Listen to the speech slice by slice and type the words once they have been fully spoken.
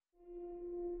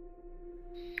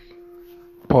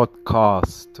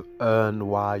podcast to earn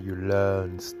while you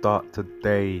learn. Start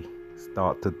today.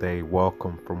 Start today.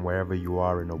 Welcome from wherever you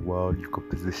are in the world. You could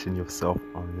position yourself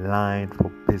online for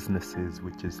businesses,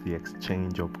 which is the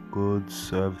exchange of goods,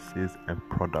 services, and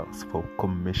products for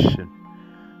commission.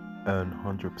 Earn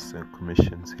 100%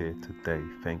 commissions here today.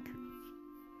 Thank you.